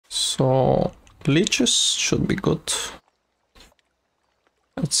So leeches should be good.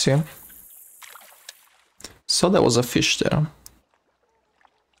 Let's see. So there was a fish there.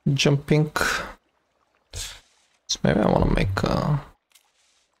 Jumping. So maybe I want to make a...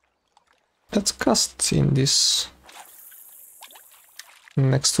 Let's cast in this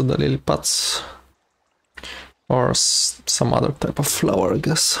next to the lily pads. Or some other type of flower, I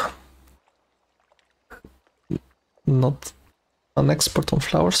guess. Not an expert on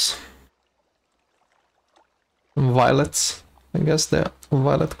flowers. Violets, I guess the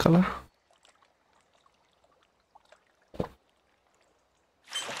violet color.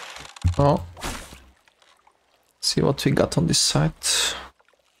 Oh. See what we got on this side.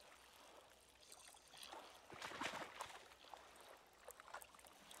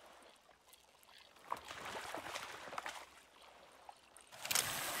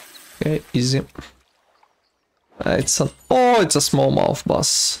 Okay, easy. It's a smallmouth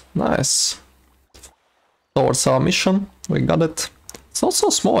bass. Nice. Towards our mission, we got it. It's not so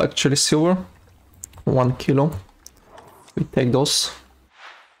small actually, silver. 1 kilo. We take those.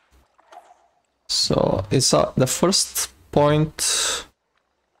 So it's the first point.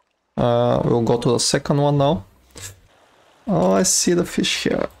 We'll go to the second one now. Oh, I see the fish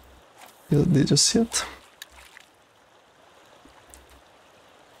here. Did you see it?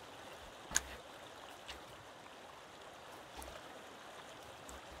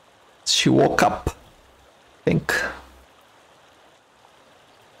 She woke up, I think.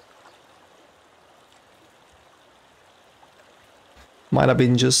 Might have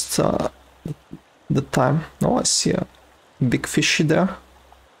been just the time. Oh, I see a big fishy there.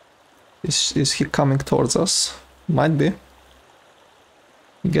 Is he coming towards us? Might be.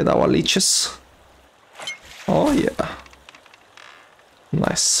 Get our leeches. Oh yeah.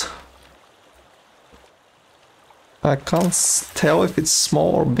 Nice. I can't tell if it's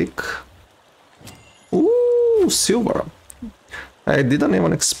small or big. Ooh, silver. I didn't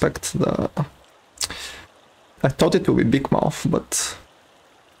even expect the... I thought it would be Bigmouth, but...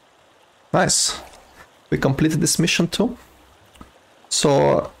 Nice. We completed this mission too.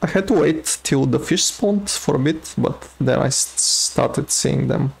 So I had to wait till the fish spawned for a bit, but then I started seeing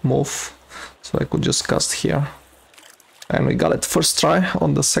them move. So I could just cast here. And we got it first try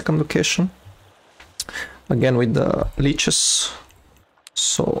on the second location. Again with the leeches.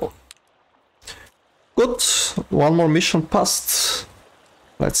 So good. One more mission passed.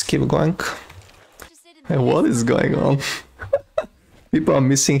 Let's keep going. Hey, what is going on? People are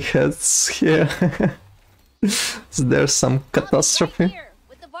missing heads here. Is there some catastrophe?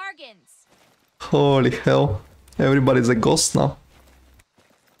 Holy hell. Everybody's a ghost now.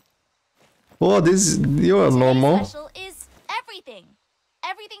 Oh, you're normal.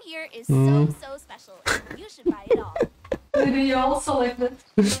 Everything here is so special. You should buy it all. Maybe you all selected.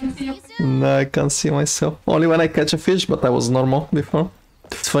 No, I can't see myself. Only when I catch a fish, but I was normal before.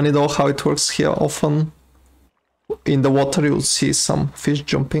 It's funny though how it works here. Often in the water you'll see some fish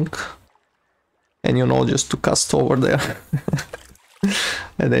jumping. And you know just to cast over there.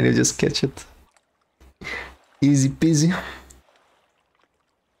 And then you just catch it. Easy peasy.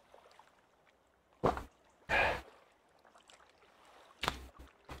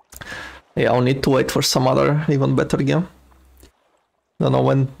 Yeah, I'll need to wait for some other even better game. Don't know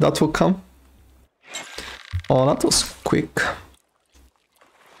when that will come. Oh, that was quick.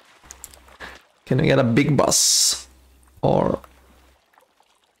 Can we get a big bass? Or...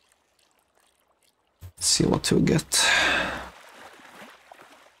 Let's see what we'll get.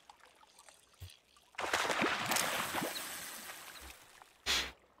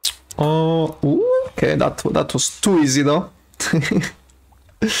 Oh, ooh, okay, that was too easy though.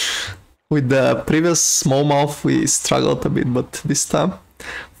 With the previous smallmouth we struggled a bit, but this time,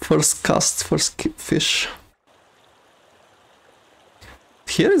 first cast, first fish.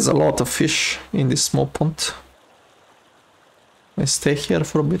 Here is a lot of fish in this small pond. I stay here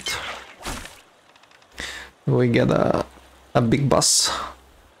for a bit. We get a big bass.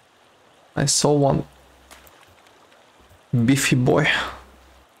 I saw one beefy boy.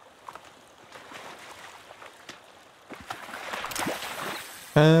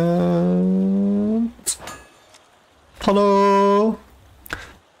 And... Hello!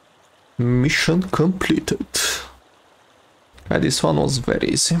 Mission completed. This one was very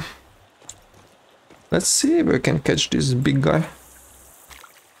easy. Let's see if we can catch this big guy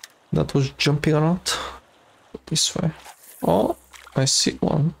that was jumping around. This way. Oh, I see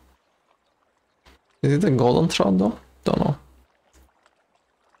one. Is it a golden trout though? Don't know.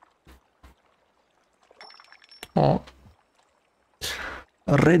 Oh.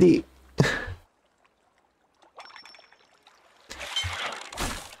 Ready.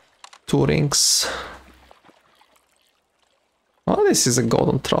 2 rings. Oh, this is a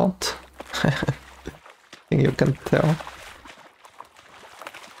golden trout. I think you can tell.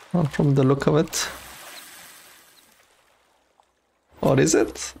 Well, from the look of it. Or is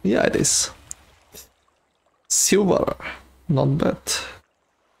it? Yeah, it is. Silver. Not bad.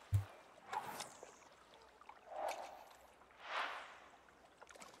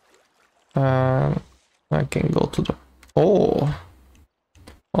 I can go to the... Oh!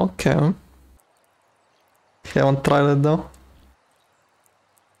 Okay. Haven't tried it though.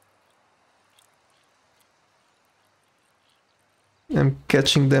 I'm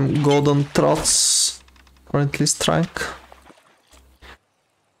catching them golden trouts. Currently strike.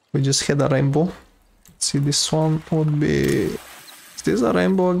 We just had a rainbow. Let's see, this one would be... Is this a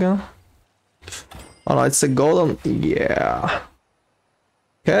rainbow again? Alright, it's a golden... Yeah.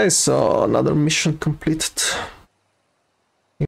 Okay, so another mission completed.